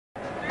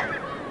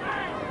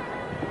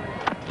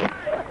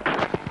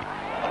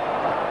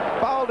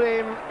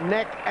him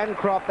neck and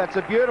crop. That's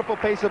a beautiful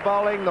piece of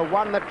bowling, the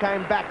one that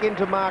came back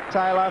into Mark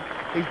Taylor.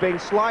 He's been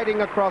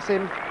sliding across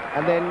him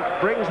and then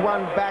brings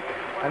one back,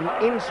 an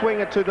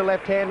in-swinger to the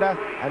left-hander,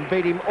 and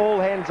beat him all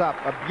hands up.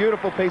 A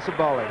beautiful piece of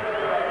bowling.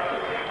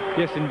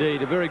 Yes,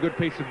 indeed, a very good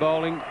piece of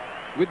bowling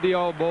with the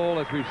old ball,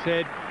 as we've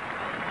said.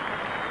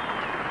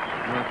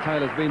 Mark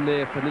Taylor's been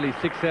there for nearly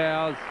 6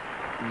 hours,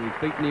 and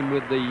we've beaten him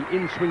with the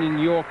in-swinging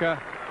Yorker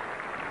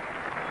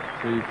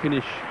to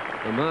finish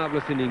a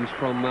marvellous innings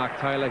from Mark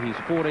Taylor, his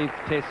 14th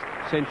Test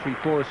century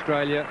for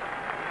Australia,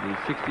 his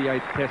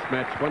 68th Test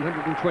match,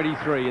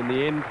 123 in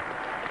the end,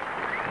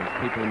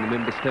 as people in the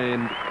member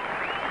stand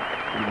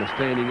in the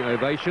standing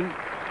ovation.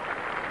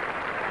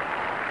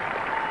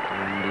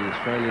 And the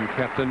Australian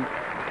captain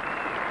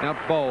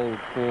out-bowled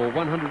for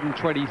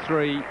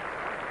 123